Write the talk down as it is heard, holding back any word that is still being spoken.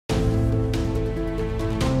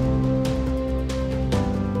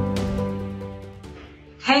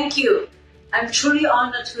Thank you. I'm truly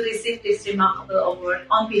honored to receive this remarkable award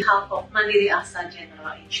on behalf of Mandiri AXA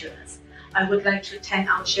General Insurance. I would like to thank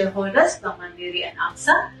our shareholders from Mandiri and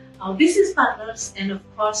AXA, our business partners, and of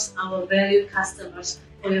course our valued customers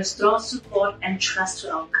for your strong support and trust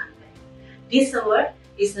to our company. This award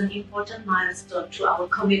is an important milestone to our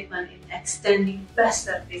commitment in extending best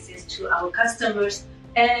services to our customers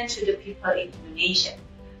and to the people in Indonesia.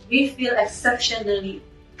 We feel exceptionally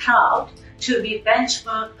proud to be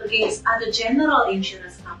benchmarked against other general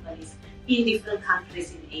insurance companies in different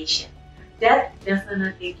countries in Asia. That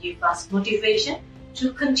definitely gives us motivation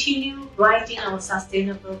to continue writing our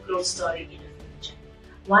sustainable growth story in the future.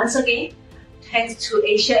 Once again, thanks to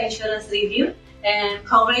Asia Insurance Review and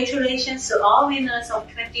congratulations to all winners of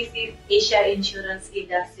 25th Asia Insurance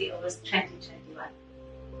Industry Awards 2020.